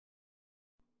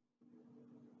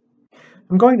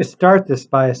I'm going to start this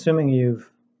by assuming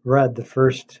you've read the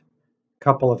first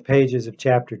couple of pages of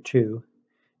Chapter 2,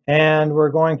 and we're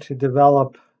going to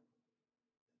develop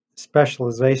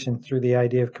specialization through the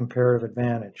idea of comparative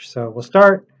advantage. So we'll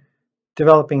start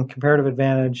developing comparative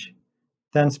advantage,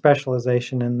 then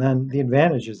specialization, and then the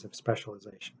advantages of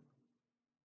specialization.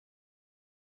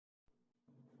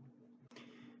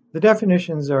 The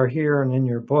definitions are here and in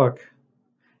your book,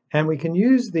 and we can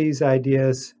use these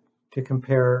ideas to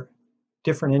compare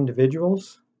different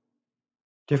individuals,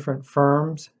 different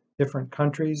firms, different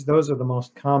countries. Those are the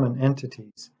most common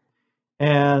entities.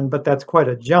 But that's quite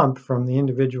a jump from the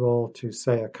individual to,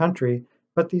 say, a country,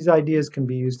 but these ideas can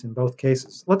be used in both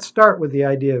cases. Let's start with the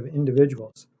idea of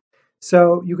individuals.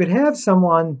 So you could have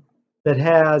someone that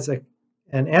has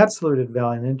an absolute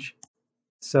advantage.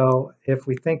 So if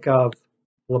we think of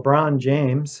LeBron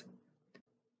James,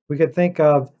 we could think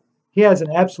of he has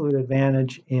an absolute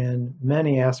advantage in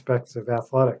many aspects of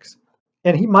athletics.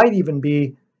 And he might even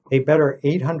be a better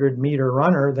 800-meter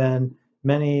runner than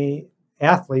many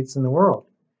athletes in the world.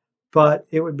 But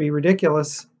it would be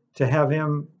ridiculous to have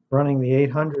him running the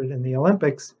 800 in the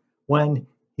Olympics when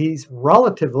he's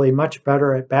relatively much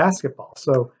better at basketball.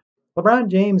 So LeBron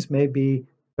James may be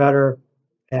better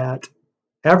at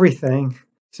everything,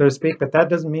 so to speak, but that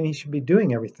doesn't mean he should be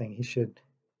doing everything. He should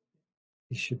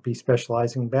be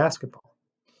specializing in basketball.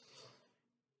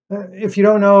 If you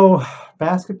don't know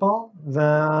basketball,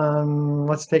 then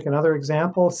let's take another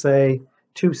example, say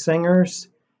two singers.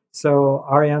 So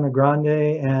Ariana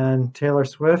Grande and Taylor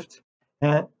Swift.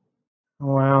 And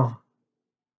well,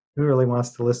 who really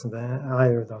wants to listen to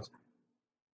either of those?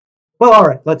 Well, all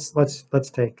right, let's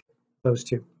take those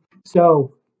two.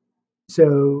 So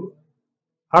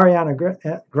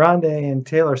Ariana Grande and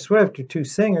Taylor Swift are two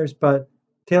singers, but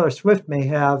Taylor Swift may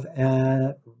have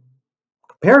a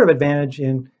comparative advantage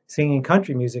in singing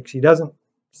country music. She doesn't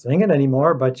sing it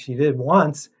anymore, but she did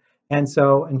once. And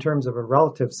so in terms of a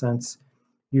relative sense,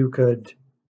 you could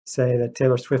say that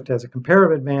Taylor Swift has a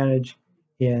comparative advantage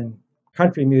in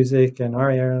country music and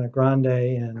Ariana Grande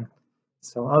and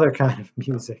some other kind of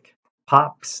music,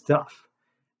 pop stuff.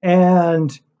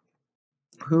 And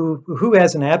who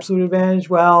has an absolute advantage?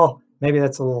 Well, maybe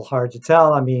that's a little hard to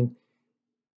tell. I mean,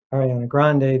 Ariana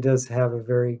Grande does have a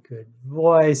very good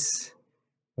voice,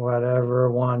 whatever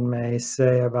one may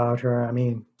say about her. I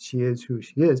mean, she is who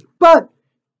she is, but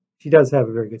she does have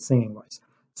a very good singing voice.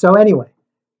 So anyway,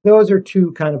 those are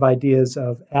two kind of ideas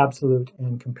of absolute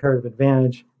and comparative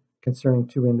advantage concerning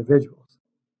two individuals.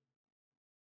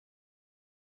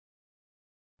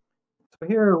 So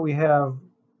here we have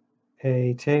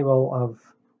a table of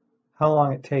how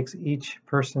long it takes each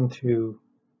person to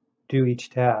do each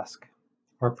task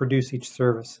or produce each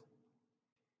service.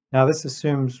 Now this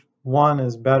assumes one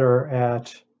is better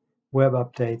at web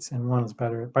updates and one is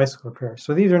better at bicycle repair.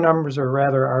 So these numbers are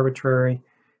rather arbitrary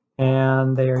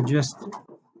and they are just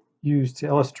used to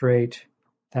illustrate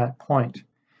that point.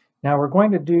 Now we're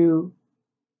going to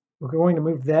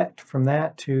move that from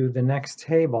that to the next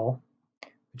table,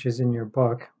 which is in your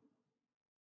book.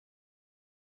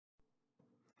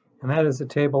 And that is the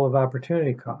table of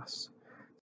opportunity costs.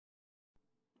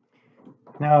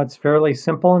 Now it's fairly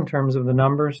simple in terms of the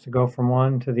numbers to go from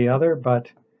one to the other, but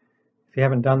if you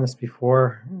haven't done this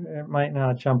before, it might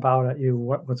not jump out at you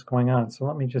what's going on. So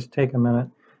let me just take a minute,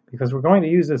 because we're going to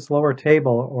use this lower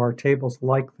table or tables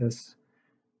like this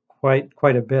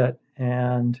quite a bit.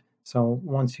 And so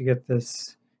once you get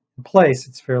this in place,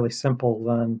 it's fairly simple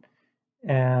then.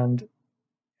 And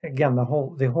again, the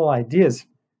whole idea is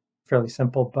fairly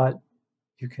simple, but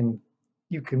you can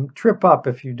trip up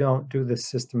if you don't do this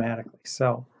systematically.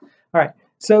 So, all right.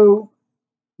 So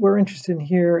we're interested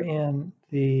here in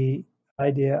the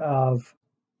idea of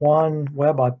one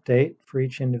web update for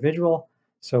each individual.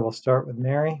 So we'll start with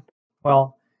Mary.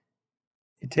 Well,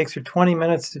 it takes her 20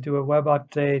 minutes to do a web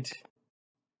update,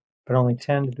 but only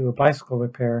 10 to do a bicycle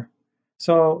repair.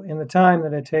 So in the time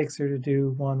that it takes her to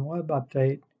do one web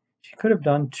update, she could have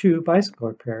done 2 bicycle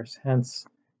repairs. Hence,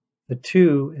 the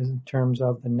 2 is in terms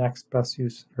of the next best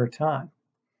use of her time.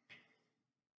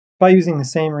 By using the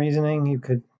same reasoning, you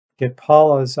could get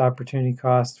Paula's opportunity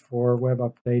cost for web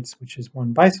updates, which is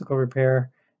 1 bicycle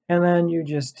repair, and then you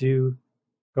just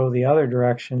go the other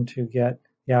direction to get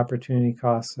the opportunity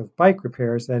costs of bike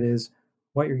repairs, that is,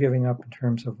 what you're giving up in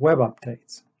terms of web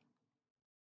updates.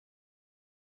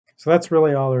 So that's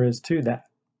really all there is to that.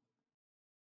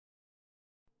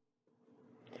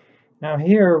 Now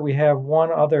here we have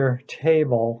one other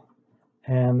table,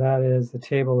 and that is the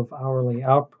table of hourly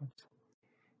output.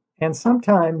 And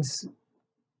sometimes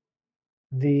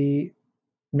the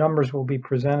numbers will be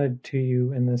presented to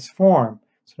you in this form.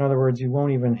 So in other words, you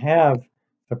won't even have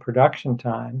the production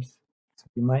times. So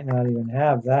you might not even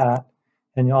have that.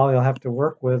 And all you'll have to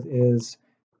work with is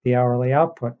the hourly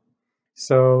output.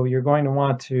 So you're going to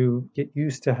want to get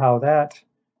used to how that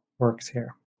works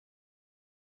here.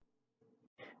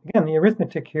 Again, the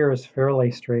arithmetic here is fairly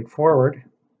straightforward.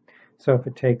 So if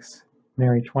it takes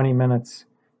Mary 20 minutes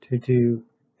to do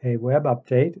a web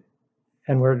update,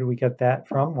 and where did we get that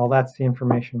from? Well, that's the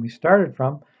information we started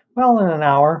from. Well, in an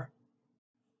hour.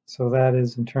 So that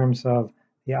is in terms of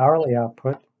the hourly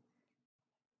output.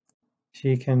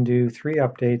 She can do 3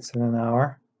 updates in an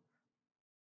hour.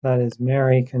 That is,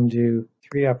 Mary can do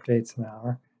 3 updates an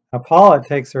hour. Now, Paula, it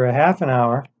takes her a half an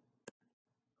hour,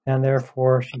 and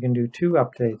therefore she can do 2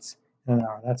 updates in an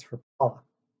hour. That's for Paula.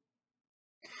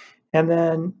 And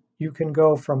then you can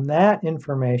go from that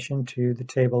information to the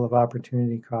table of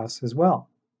opportunity costs as well.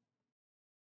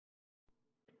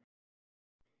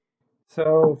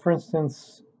 So, for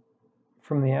instance,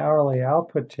 from the hourly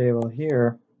output table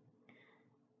here,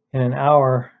 in an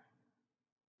hour,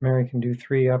 Mary can do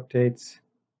 3 updates,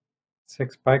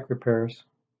 6 bike repairs.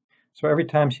 So every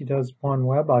time she does 1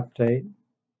 web update,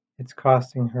 it's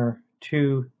costing her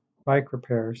 2 bike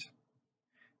repairs.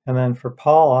 And then for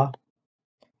Paula,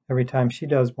 every time she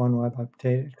does 1 web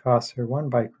update, it costs her 1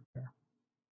 bike repair.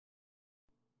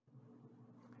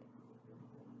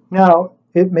 Now,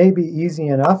 it may be easy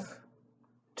enough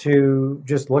to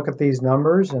just look at these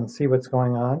numbers and see what's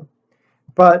going on,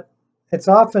 but it's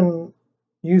often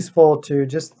useful to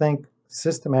just think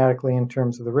systematically in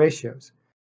terms of the ratios.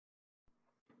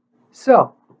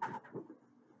 So,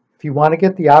 if you want to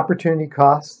get the opportunity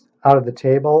costs out of the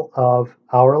table of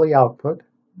hourly output,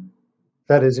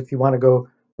 that is, if you want to go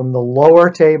from the lower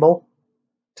table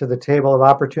to the table of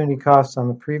opportunity costs on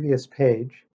the previous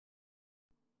page,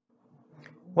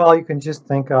 well, you can just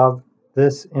think of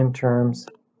this in terms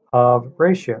of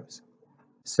ratios.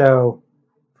 So,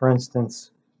 for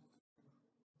instance,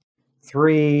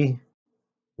 3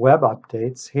 web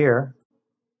updates here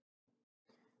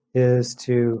is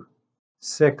to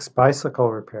 6 bicycle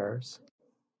repairs,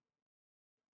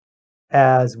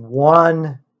 as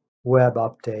 1 web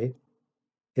update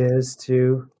is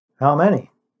to how many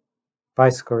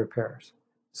bicycle repairs.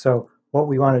 So what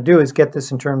we want to do is get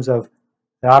this in terms of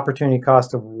the opportunity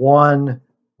cost of 1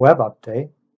 web update.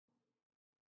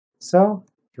 So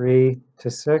 3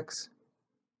 to 6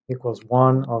 equals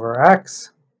 1 over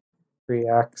x.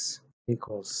 3x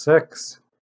equals 6.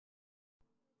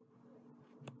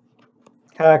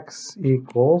 X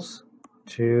equals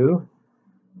 2.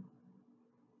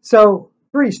 So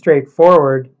pretty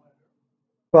straightforward,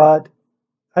 but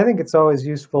I think it's always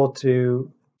useful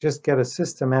to just get a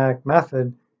systematic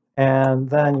method, and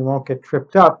then you won't get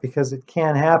tripped up, because it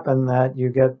can happen that you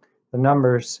get the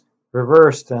numbers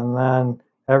reversed and then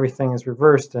everything is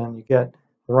reversed and you get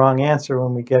the wrong answer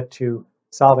when we get to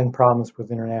solving problems with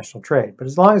international trade. But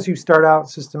as long as you start out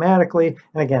systematically,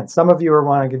 and again, some of you are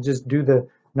wanting to just do the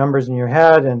numbers in your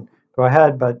head and go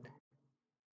ahead, but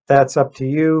that's up to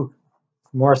you.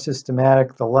 The more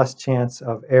systematic, the less chance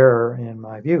of error in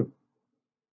my view.